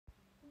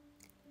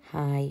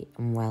Hi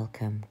and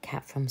welcome,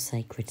 Kat from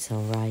Sacred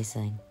Soul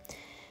Rising.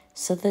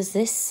 So there's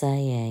this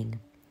saying,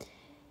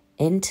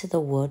 into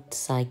the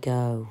woods I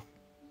go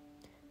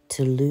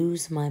to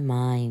lose my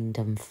mind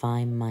and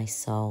find my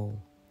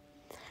soul.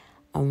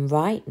 And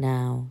right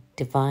now,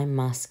 Divine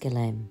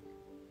Masculine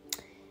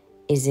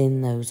is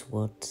in those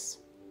woods.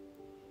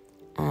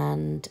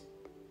 And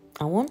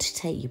I want to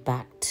take you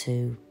back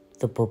to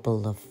the bubble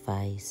love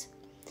phase.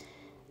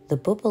 The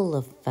bubble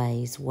love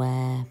phase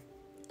where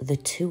the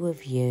two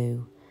of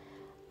you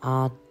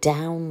are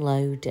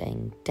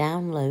downloading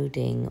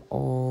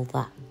all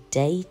that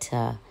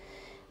data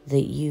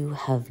that you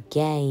have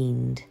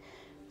gained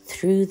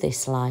through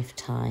this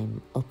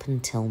lifetime up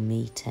until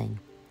meeting.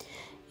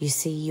 You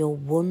see, you're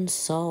one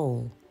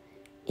soul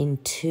in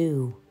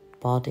two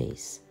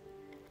bodies.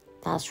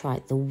 That's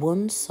right, the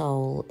one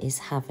soul is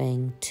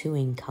having two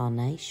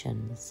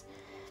incarnations.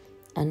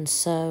 And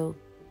so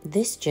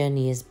this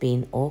journey has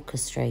been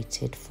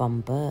orchestrated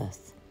from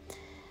birth.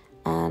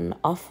 And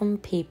often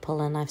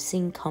people, and I've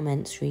seen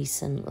comments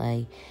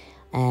recently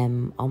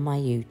on my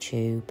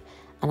YouTube,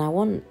 and I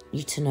want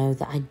you to know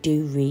that I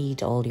do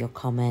read all your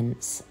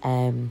comments.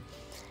 I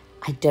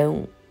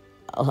don't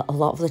a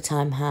lot of the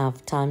time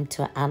have time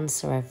to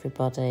answer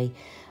everybody,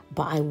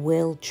 but I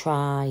will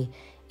try,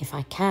 if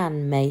I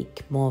can,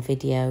 make more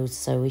videos.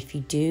 So if you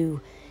do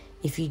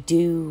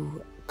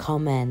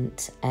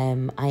comment,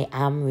 I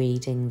am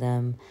reading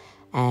them.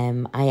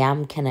 I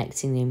am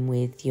connecting in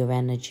with your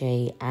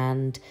energy,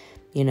 and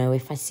you know,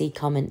 if I see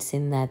comments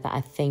in there that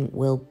I think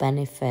will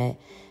benefit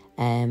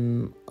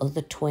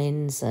other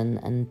twins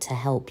and to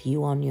help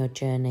you on your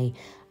journey,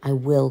 I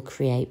will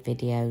create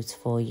videos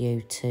for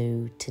you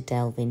to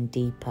delve in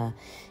deeper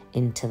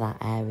into that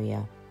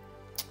area.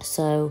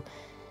 So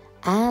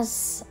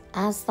as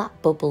that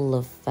bubble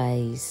love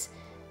phase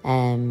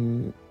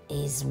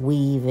is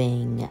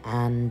weaving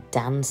and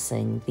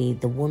dancing,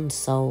 the one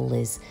soul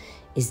is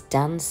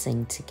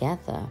dancing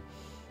together,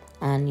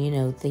 and you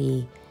know,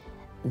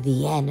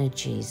 the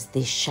energies, the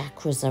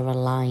chakras are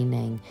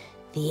aligning,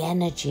 the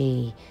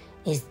energy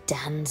is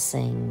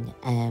dancing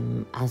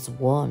as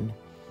one.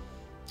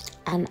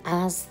 And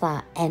as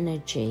that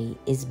energy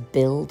is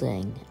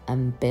building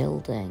and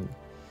building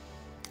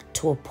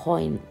to a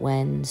point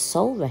when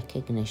soul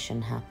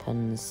recognition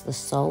happens, the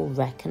soul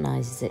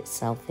recognizes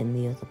itself in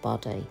the other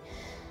body,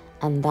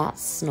 and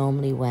that's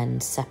normally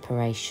when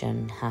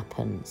separation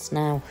happens.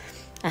 Now,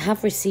 I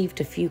have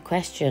received a few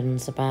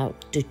questions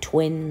about, do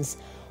twins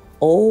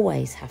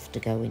always have to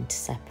go into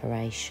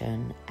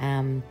separation?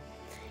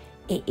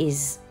 It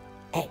is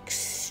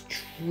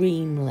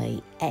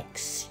extremely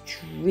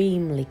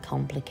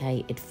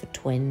complicated for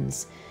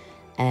twins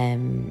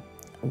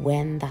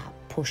when that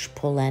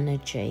push-pull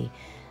energy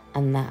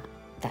and that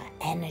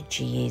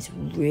energy is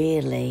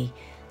really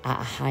at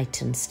a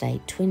heightened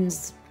state.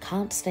 Twins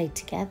can't stay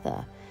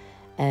together,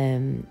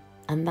 and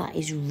that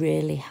is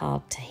really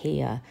hard to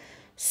hear.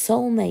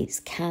 Soulmates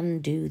can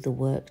do the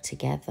work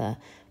together,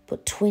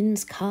 but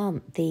twins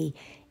can't. The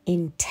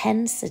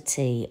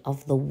intensity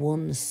of the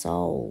one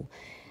soul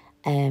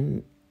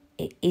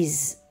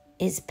is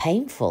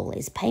painful.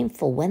 It's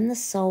painful. When the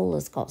soul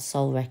has got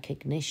soul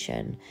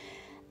recognition,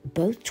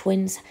 both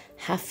twins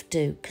have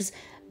to,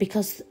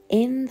 because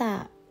in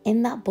that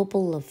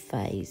bubble love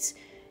phase,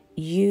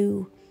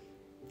 you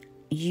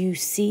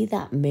see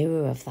that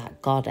mirror of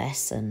that God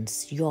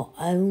essence, your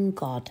own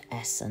God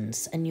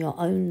essence, and your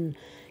own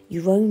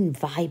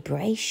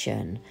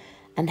vibration,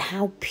 and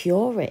how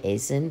pure it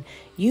is. And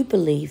you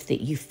believe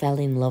that you fell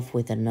in love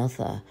with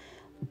another,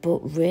 but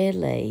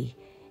really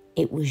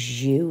it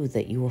was you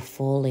that you were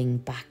falling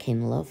back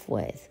in love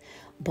with.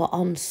 But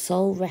on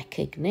soul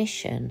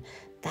recognition,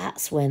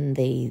 that's when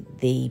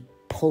the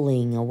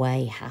pulling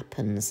away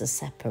happens, the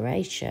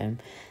separation.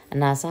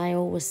 And as I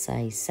always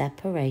say,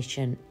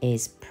 separation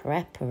is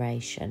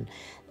preparation.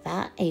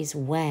 That is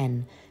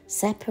when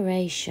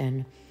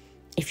separation,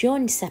 if you're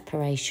in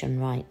separation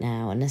right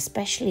now, and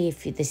especially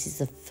if this is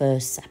the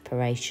first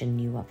separation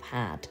you have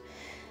had,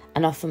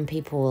 and often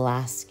people will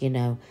ask, you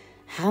know,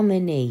 how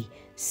many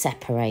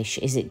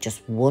separation? Is it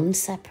just one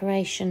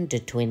separation? Do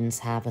twins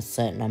have a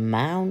certain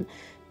amount?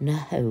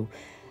 No.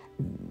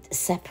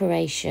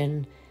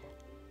 Separation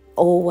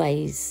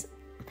always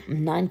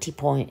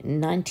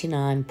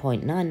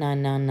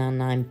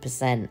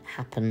 99.99999%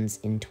 happens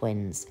in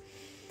twins.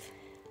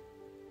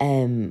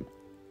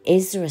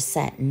 Is there a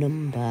set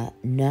number?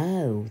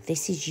 No,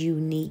 this is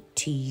unique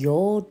to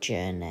your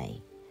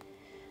journey.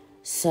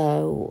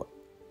 So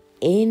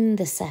in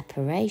the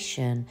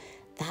separation,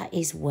 that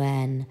is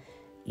when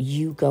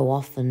you go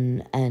off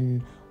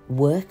and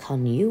work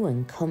on you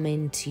and come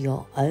into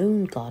your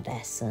own God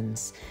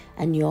essence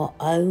and your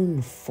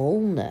own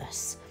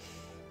fullness.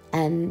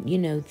 And, you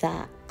know,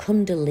 that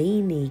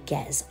Kundalini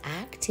gets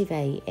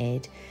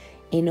activated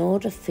in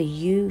order for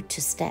you to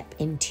step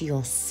into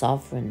your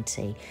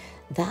sovereignty.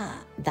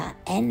 That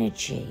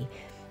energy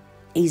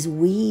is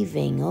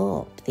weaving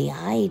up the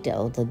Ida,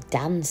 or the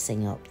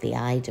dancing up the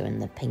Ida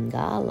and the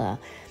Pingala,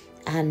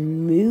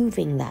 and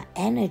moving that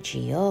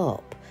energy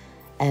up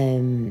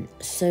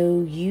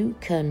so you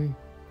can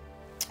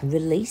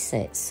release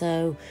it,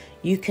 so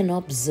you can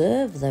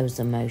observe those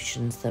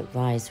emotions that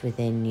rise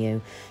within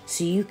you,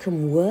 so you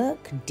can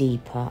work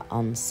deeper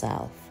on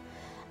self.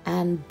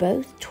 And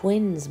both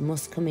twins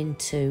must come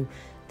into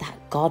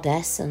that God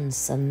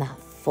essence and that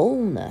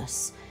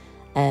fullness.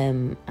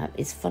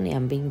 It's funny,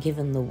 I'm being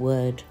given the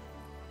word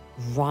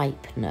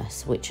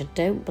ripeness, which I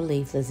don't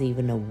believe there's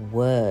even a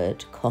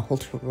word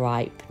called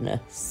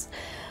ripeness.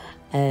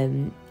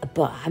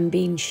 But I'm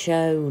being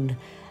shown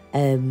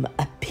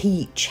a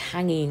peach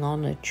hanging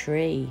on a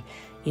tree.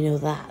 You know,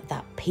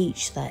 that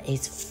peach that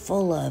is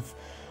full of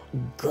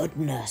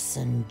goodness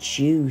and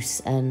juice,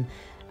 and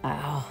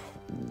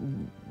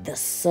the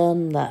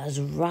sun that has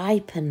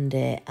ripened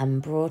it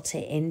and brought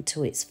it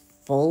into its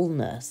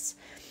fullness.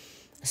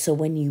 So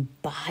when you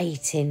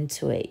bite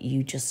into it,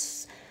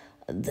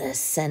 the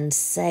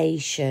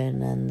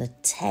sensation and the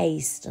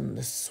taste and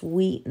the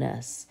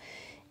sweetness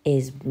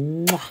is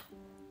mwah,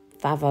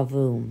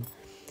 va-va-voom.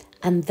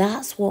 And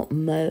that's what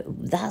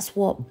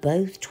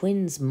both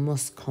twins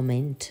must come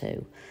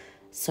into.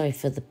 Sorry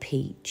for the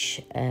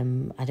peach.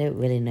 I don't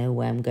really know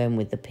where I'm going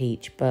with the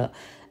peach, but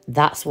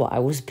that's what I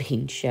was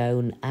being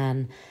shown.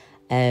 And,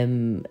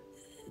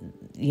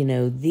 you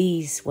know,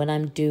 when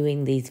I'm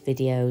doing these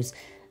videos,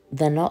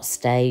 they're not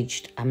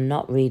staged. I'm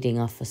not reading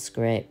off a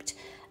script.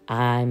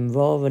 I'm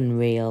raw and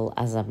real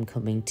as I'm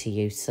coming to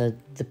you. So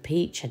the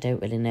peach, I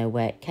don't really know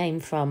where it came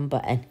from,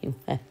 but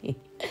anyway,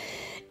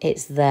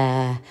 it's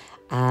there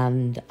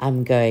and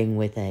I'm going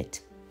with it.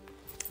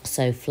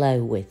 So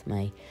flow with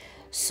me.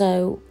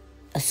 So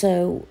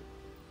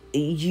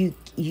you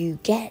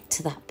get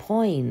to that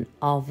point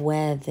of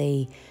where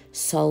the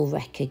soul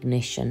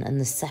recognition and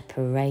the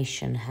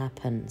separation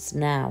happens.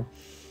 Now,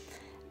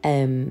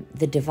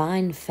 the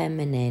divine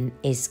feminine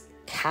is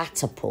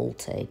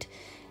catapulted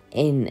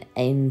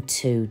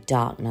into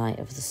dark night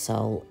of the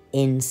soul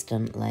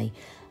instantly,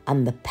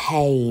 and the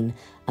pain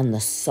and the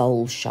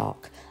soul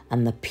shock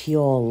and the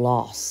pure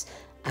loss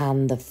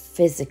and the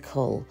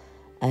physical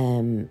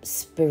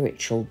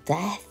spiritual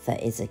death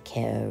that is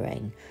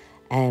occurring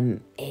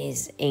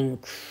is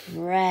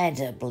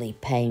incredibly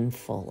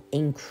painful.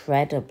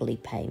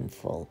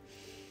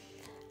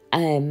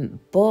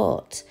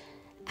 But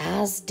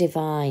as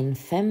divine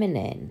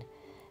feminine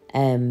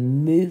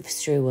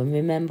moves through, and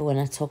remember, when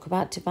I talk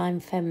about divine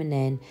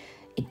feminine,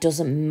 it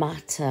doesn't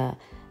matter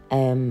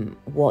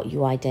what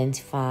you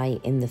identify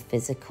in the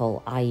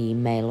physical, i.e.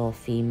 male or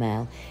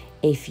female.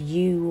 If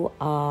you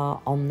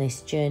are on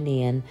this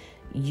journey and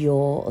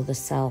your other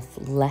self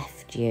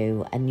left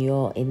you and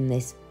you're in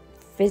this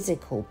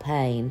physical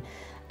pain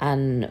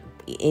and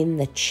in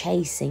the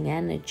chasing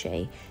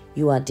energy,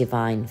 you are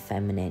divine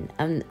feminine.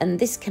 And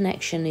this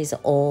connection is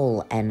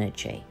all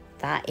energy.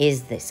 That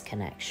is this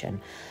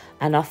connection.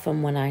 And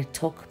often when I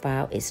talk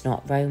about it's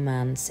not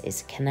romance,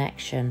 it's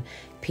connection,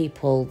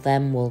 people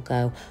then will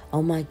go,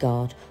 oh my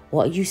God,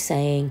 what are you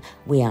saying?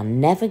 We are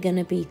never going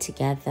to be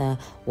together.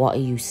 What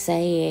are you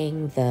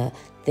saying? That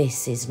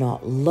this is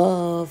not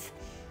love?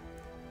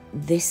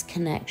 This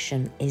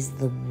connection is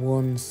the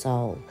one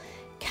soul.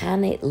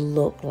 Can it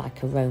look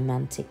like a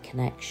romantic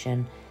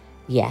connection?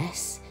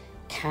 Yes.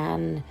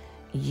 Can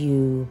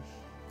you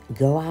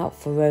go out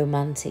for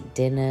romantic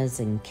dinners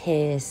and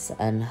kiss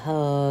and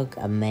hug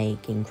and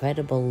make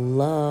incredible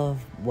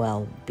love?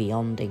 Well,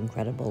 beyond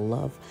incredible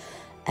love.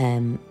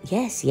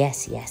 Yes.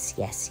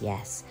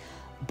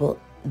 But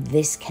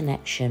this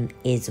connection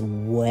is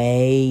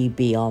way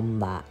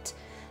beyond that.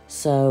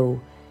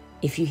 So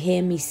if you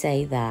hear me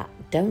say that,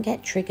 don't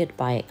get triggered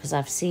by it, because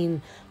I've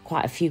seen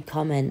quite a few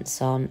comments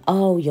on,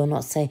 oh,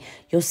 you're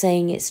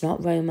saying it's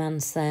not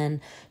romance then,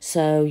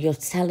 so you're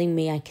telling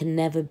me I can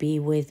never be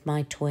with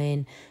my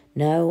twin.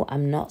 No,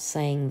 I'm not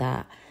saying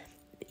that.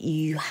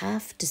 You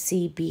have to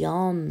see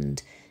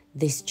beyond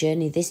this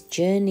journey. This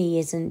journey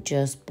isn't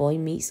just boy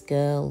meets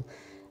girl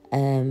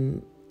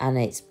and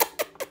it's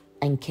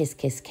and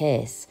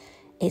kiss.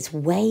 It's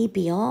way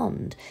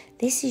beyond.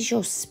 This is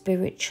your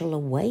spiritual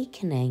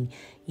awakening.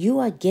 You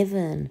are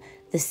given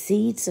the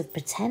seeds of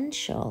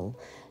potential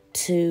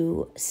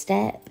to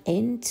step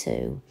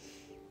into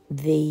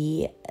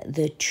the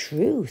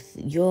truth.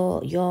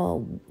 You're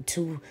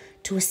to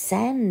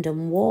ascend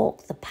and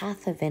walk the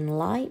path of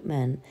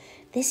enlightenment.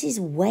 This is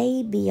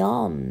way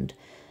beyond,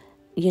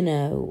 you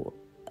know,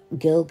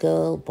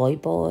 girl, boy,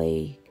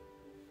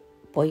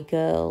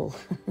 girl,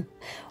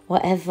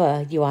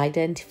 whatever you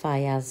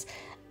identify as.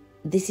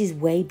 This is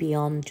way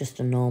beyond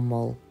just a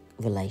normal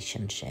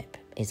relationship,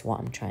 is what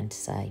I'm trying to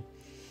say.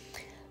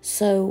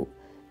 So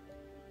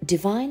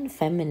divine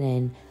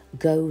feminine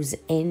goes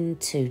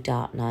into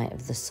dark night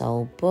of the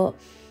soul, but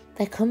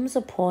there comes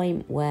a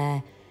point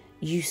where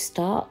you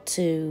start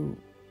to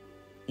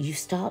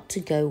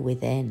go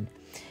within.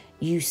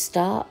 You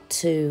start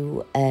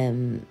to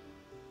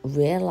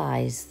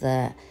realize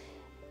that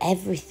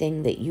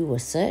everything that you were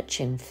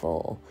searching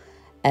for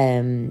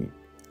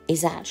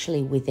is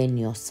actually within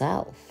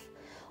yourself.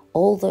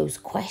 All those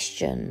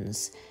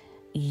questions,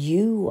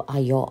 you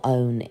are your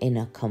own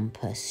inner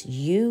compass.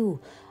 You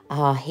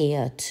are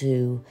here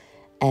to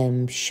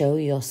show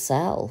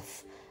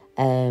yourself,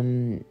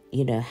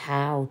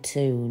 how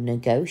to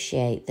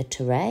negotiate the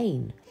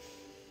terrain.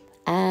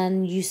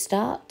 And you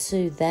start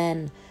to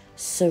then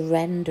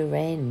surrender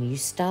in. You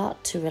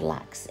start to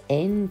relax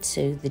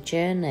into the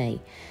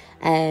journey.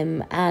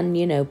 And,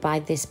 by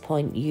this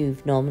point,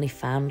 you've normally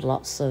found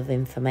lots of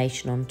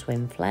information on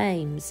twin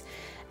flames.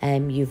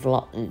 You've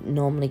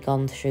normally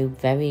gone through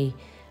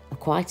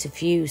quite a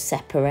few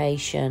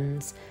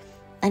separations.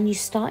 And you're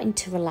starting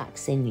to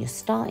relax in. You're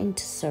starting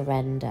to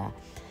surrender.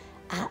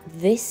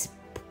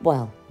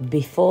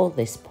 Before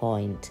this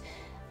point,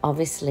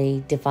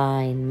 obviously,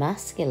 divine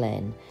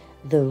masculine,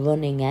 the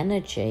running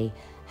energy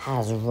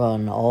has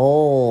run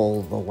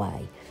all the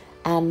way.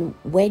 And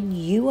when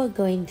you are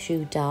going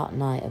through dark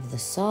night of the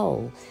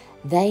soul,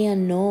 they are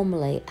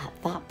normally at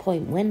that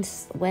point, when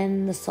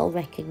the soul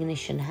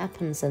recognition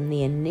happens and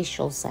the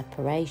initial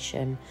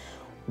separation,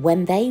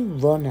 when they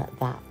run at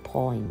that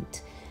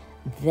point,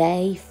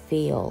 they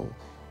feel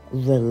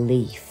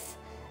relief.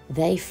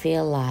 They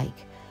feel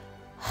like,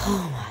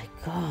 oh my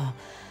God,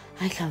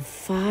 I can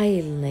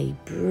finally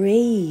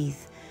breathe.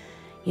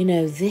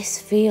 This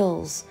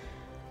feels,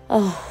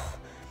 all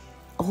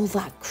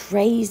that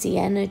crazy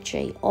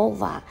energy, all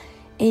that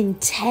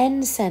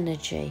intense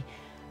energy.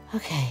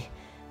 Okay,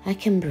 I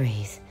can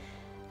breathe.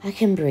 I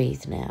can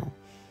breathe now.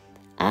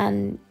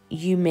 And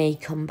you may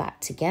come back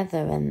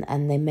together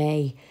and they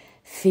may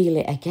feel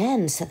it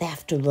again, so they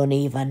have to run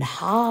even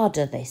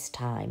harder this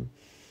time.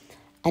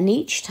 And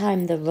each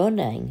time they're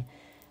running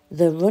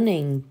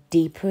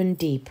deeper and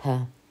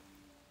deeper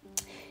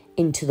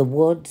into the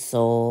woods,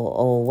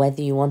 or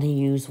whether you want to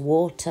use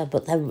water,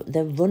 but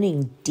they're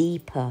running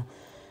deeper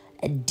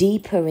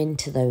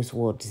into those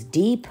woods,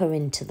 deeper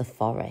into the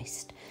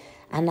forest.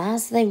 And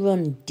as they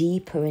run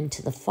deeper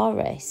into the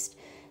forest,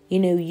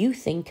 you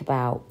think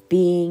about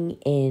being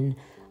in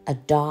a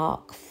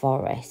dark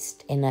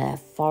forest, in a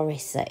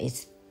forest that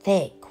is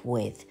thick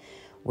with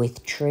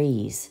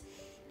trees.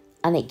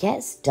 And it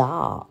gets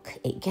dark.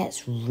 It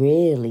gets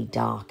really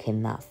dark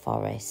in that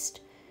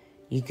forest.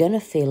 You're going to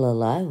feel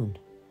alone.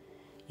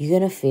 You're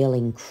going to feel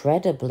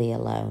incredibly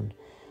alone.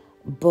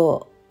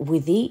 But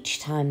with each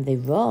time they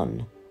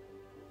run,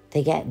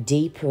 they get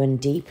deeper and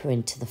deeper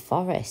into the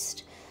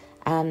forest.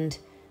 And,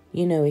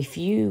 if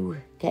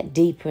you get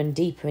deeper and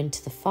deeper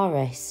into the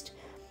forest,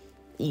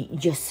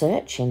 you're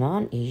searching,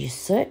 aren't you? You're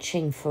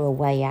searching for a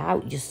way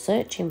out. You're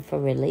searching for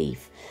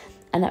relief.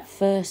 And at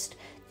first,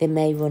 they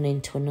may run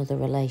into another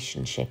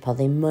relationship, or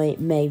they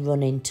may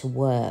run into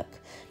work.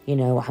 I'm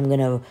going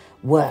to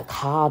work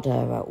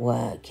harder at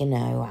work.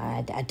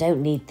 I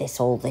don't need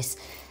all this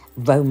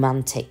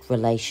romantic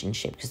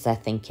relationship, because they're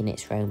thinking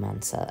it's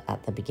romance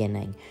at the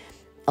beginning.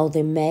 Or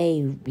they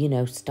may,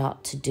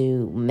 start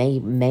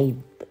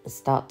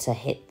to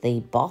hit the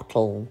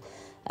bottle,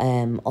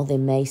 or they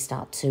may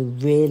start to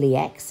really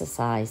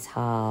exercise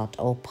hard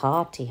or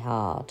party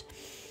hard,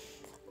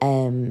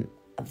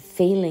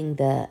 feeling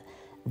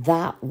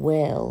that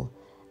will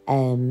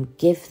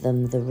give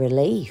them the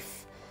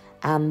relief.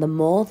 And the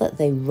more that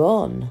they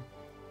run,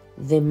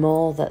 the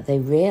more that they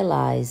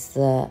realise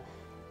that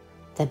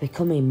they're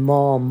becoming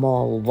more and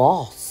more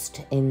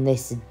lost in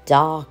this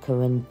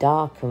darker and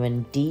darker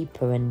and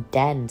deeper and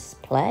dense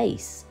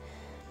place.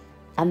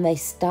 And they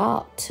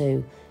start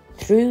to,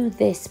 through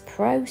this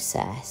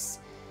process,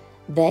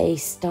 they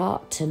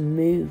start to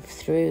move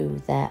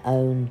through their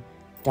own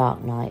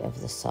dark night of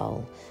the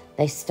soul.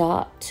 They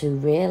start to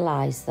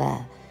realise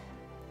that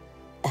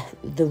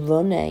the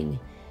running,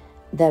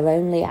 they're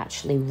only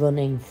actually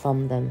running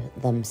from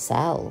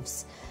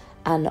themselves.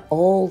 And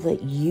all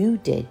that you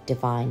did,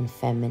 Divine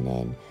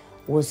Feminine,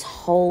 was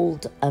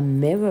hold a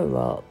mirror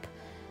up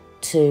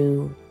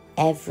to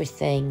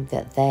everything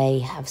that they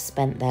have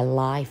spent their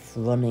life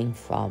running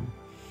from.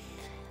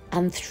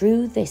 And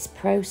through this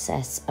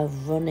process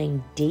of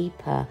running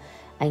deeper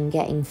and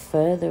getting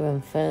further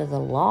and further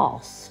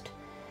lost,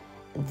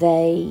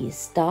 they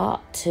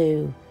start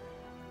to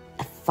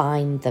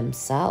find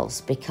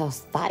themselves,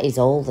 because that is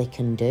all they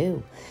can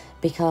do.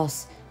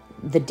 Because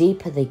the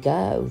deeper they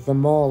go, the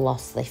more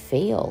lost they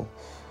feel.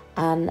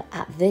 And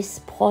at this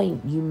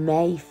point, you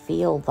may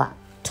feel that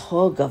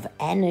tug of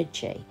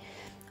energy,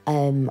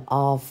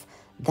 of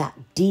that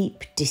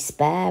deep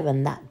despair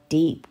and that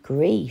deep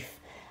grief.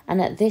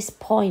 And at this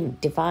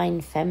point,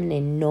 Divine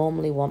Feminine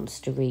normally wants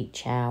to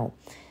reach out,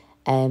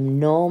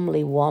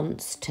 normally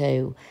wants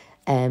to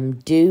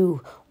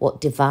do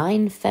what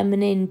Divine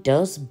Feminine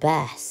does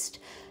best: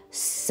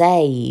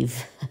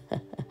 save.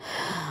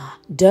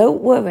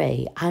 Don't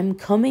worry, I'm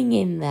coming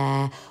in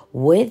there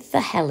with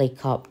the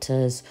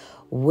helicopters,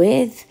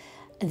 with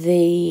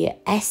the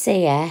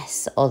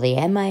SAS or the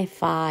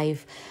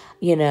MI5,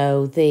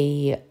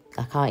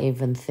 I can't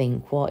even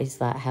think, what is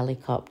that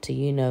helicopter?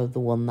 The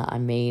one that I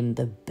mean,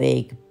 the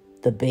big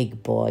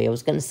boy. I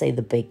was going to say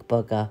the big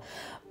bugger,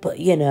 but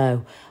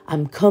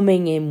I'm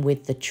coming in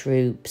with the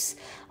troops,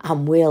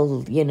 and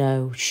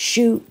we'll,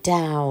 shoot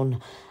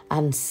down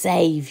and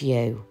save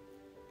you.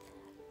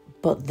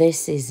 But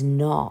this is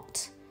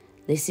not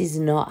This is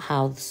not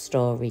how the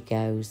story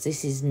goes.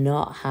 This is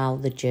not how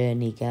the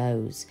journey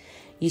goes.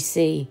 You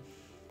see,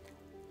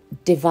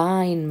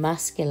 divine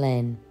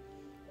masculine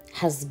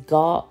has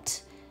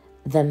got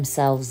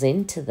themselves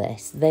into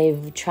this.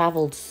 They've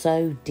travelled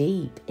so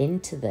deep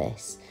into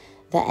this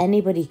that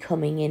anybody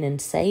coming in and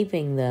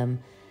saving them,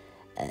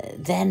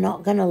 they're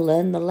not going to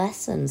learn the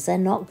lessons. They're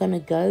not going to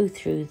go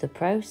through the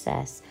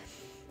process.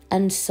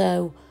 And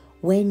so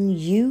when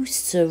you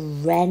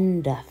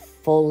surrender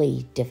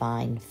fully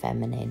divine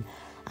feminine,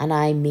 and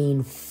I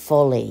mean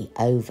fully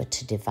over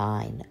to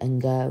divine,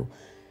 and go,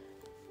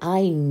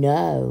 I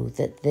know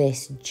that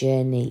this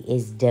journey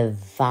is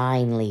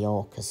divinely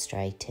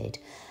orchestrated.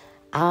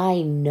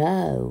 I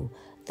know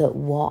that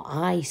what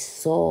I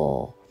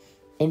saw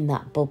in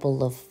that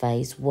bubble of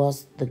phase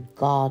was the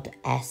God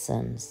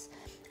essence.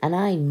 And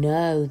I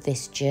know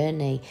this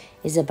journey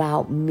is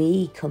about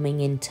me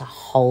coming into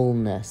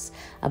wholeness,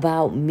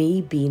 about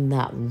me being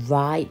that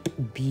ripe,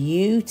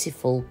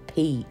 beautiful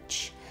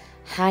peach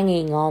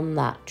hanging on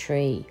that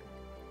tree.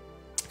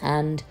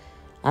 And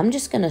I'm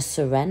just going to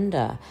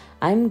surrender.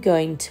 I'm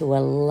going to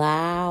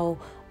allow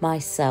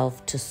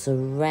myself to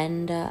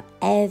surrender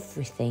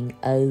everything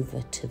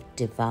over to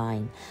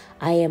divine.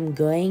 I am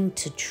going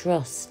to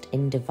trust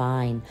in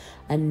divine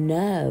and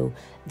know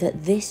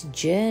that this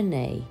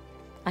journey,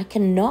 I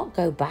cannot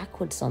go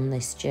backwards on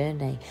this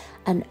journey.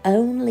 And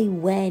only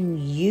when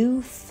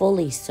you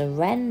fully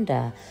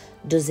surrender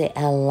does it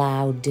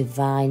allow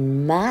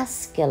divine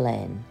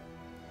masculine,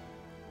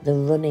 the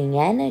running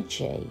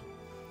energy,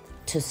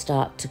 to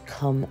start to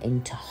come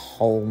into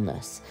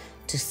wholeness,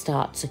 to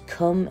start to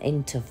come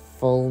into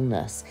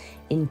fullness,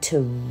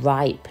 into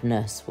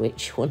ripeness,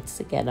 which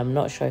once again, I'm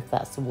not sure if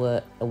that's a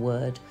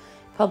word.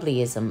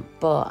 Probably isn't,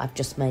 but I've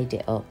just made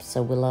it up,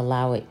 so we'll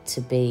allow it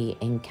to be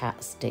in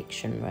Kat's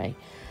dictionary.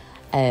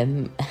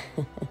 And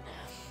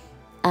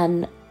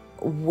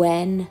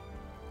when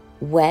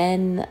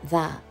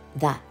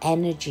that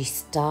energy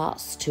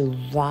starts to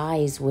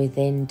rise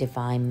within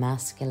divine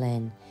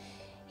masculine,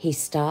 he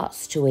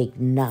starts to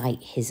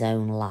ignite his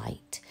own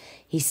light.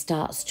 He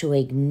starts to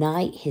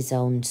ignite his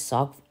own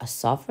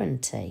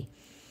sovereignty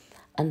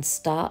and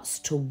starts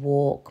to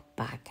walk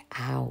back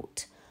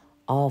out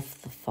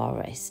of the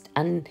forest.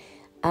 And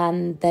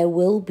there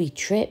will be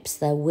trips,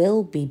 there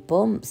will be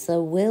bumps,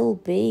 there will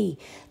be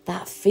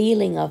that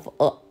feeling of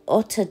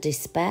utter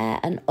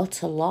despair and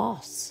utter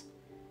loss.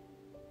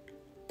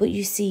 But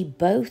you see,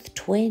 both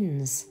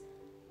twins,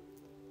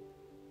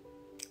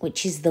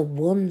 which is the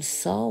one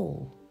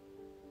soul,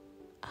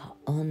 are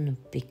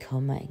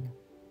unbecoming.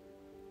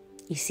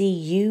 You see,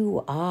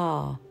 you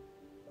are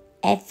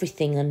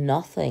everything and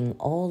nothing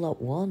all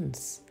at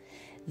once.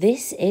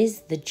 This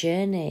is the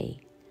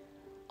journey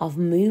of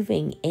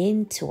moving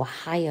into a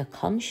higher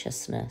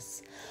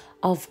consciousness,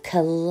 of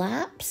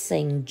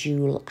collapsing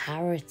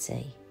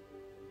duality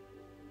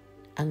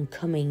and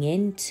coming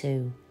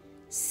into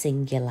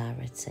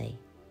singularity.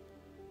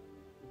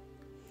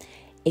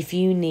 If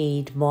you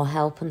need more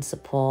help and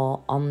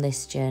support on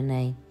this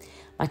journey,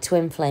 my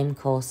Twin Flame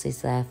course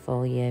is there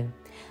for you.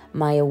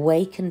 My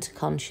Awaken to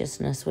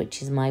Consciousness,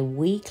 which is my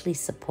weekly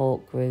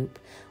support group,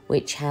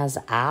 which has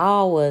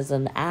hours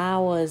and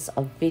hours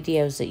of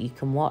videos that you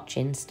can watch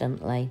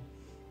instantly,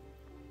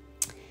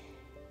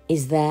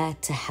 is there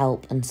to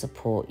help and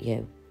support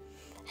you.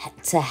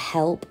 To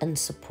help and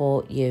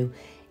support you.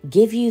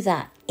 Give you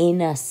that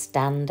inner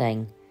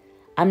standing.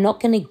 I'm not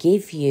going to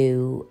give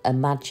you a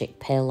magic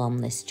pill on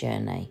this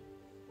journey.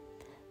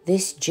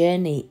 This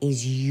journey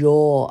is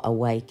your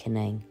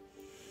awakening.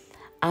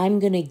 I'm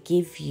going to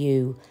give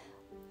you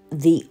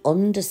the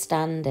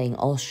understanding,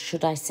 or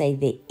should I say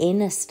the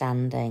inner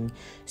standing,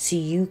 so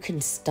you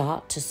can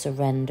start to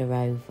surrender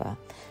over,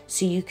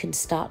 so you can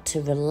start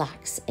to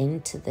relax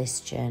into this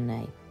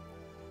journey.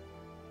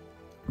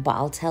 But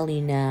I'll tell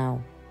you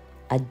now,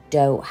 I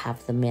don't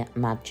have the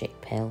magic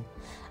pill.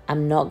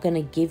 I'm not going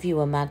to give you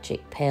a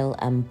magic pill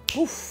and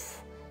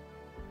poof,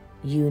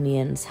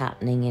 unions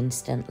happening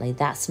instantly.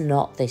 That's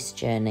not this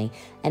journey.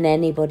 And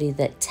anybody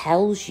that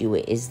tells you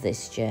it is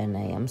this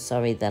journey, I'm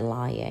sorry, they're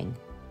lying.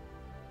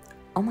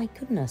 Oh my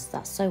goodness,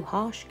 that's so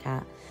harsh,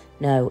 Kat.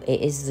 No, it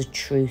is the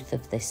truth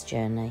of this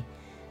journey.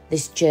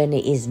 This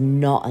journey is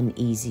not an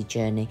easy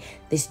journey.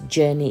 This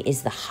journey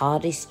is the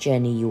hardest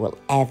journey you will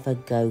ever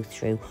go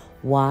through.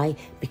 Why?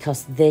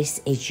 Because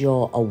this is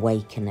your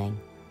awakening.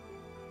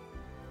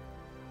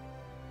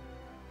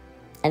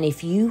 And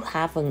if you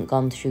haven't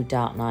gone through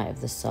Dark Night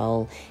of the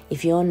Soul,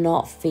 if you're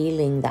not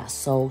feeling that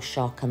soul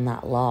shock and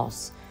that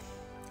loss,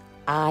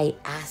 I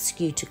ask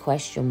you to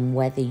question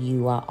whether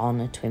you are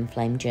on a twin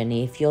flame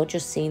journey. If you're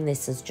just seeing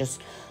this as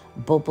just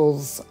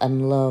bubbles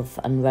and love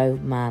and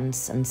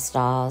romance and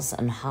stars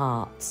and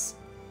hearts,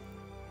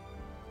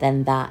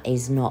 then that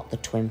is not the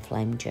twin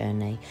flame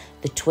journey.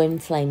 The twin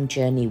flame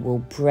journey will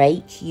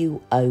break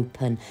you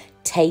open,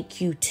 take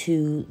you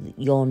to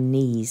your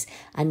knees,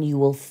 and you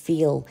will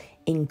feel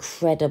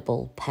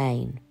incredible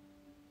pain.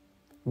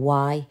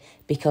 Why?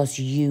 Because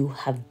you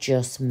have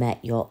just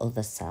met your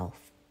other self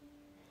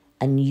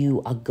and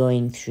you are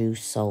going through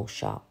soul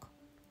shock.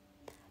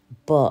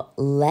 but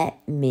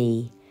let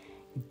me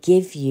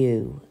give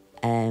you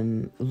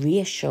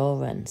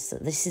reassurance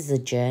that this is a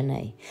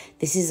journey.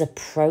 This is a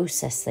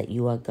process that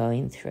you are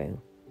going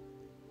through.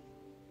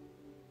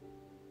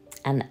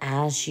 And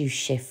as you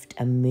shift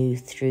and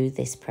move through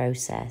this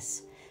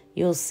process,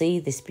 you'll see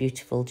this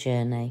beautiful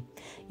journey.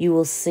 You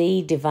will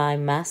see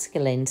Divine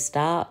Masculine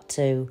start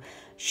to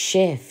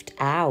shift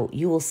out.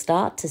 You will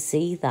start to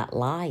see that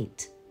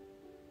light.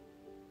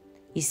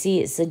 You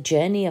see, it's a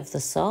journey of the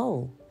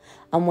soul.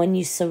 And when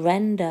you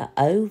surrender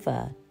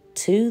over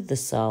to the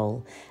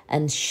soul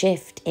and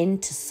shift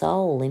into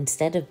soul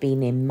instead of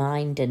being in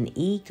mind and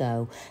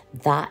ego,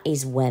 that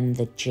is when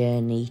the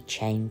journey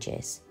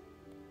changes.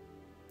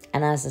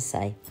 And as I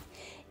say,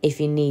 if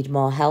you need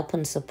more help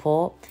and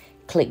support,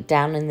 click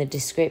down in the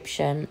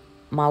description.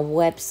 My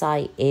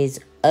website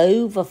is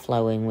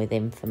overflowing with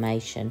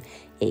information.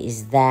 It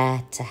is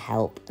there to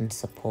help and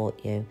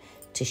support you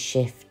to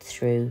shift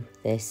through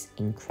this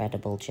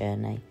incredible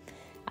journey.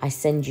 I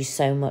send you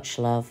so much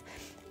love.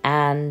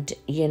 And,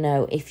 you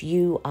know, if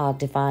you are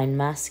Divine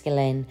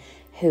Masculine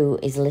who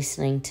is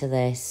listening to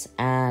this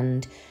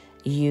and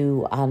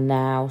you are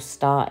now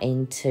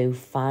starting to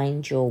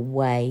find your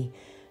way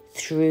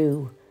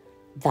through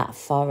that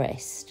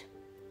forest,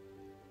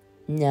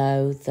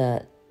 know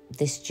that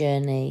this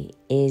journey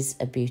is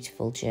a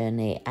beautiful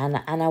journey. And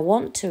I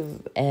want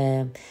to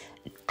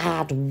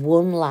add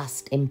one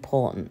last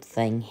important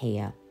thing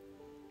here.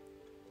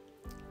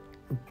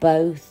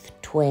 Both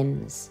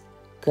twins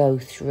go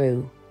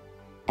through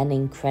an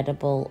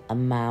incredible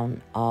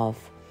amount of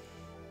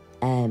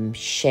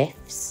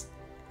shifts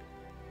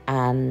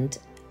and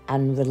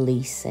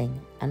releasing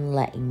and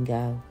letting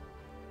go.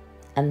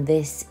 And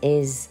this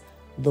is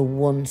the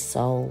one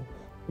soul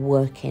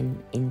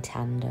working in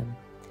tandem.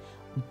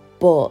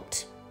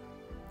 But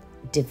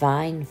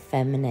Divine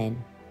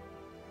Feminine,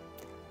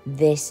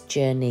 this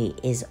journey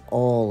is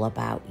all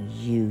about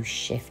you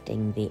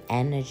shifting the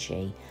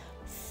energy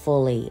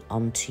fully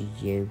onto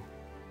you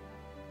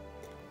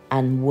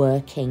and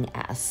working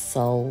at a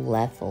soul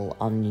level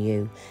on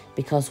you.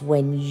 Because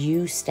when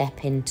you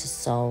step into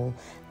soul,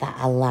 that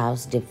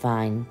allows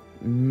Divine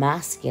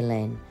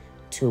Masculine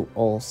to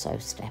also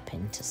step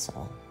into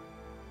soul.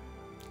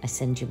 I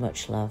send you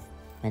much love,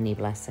 many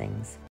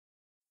blessings.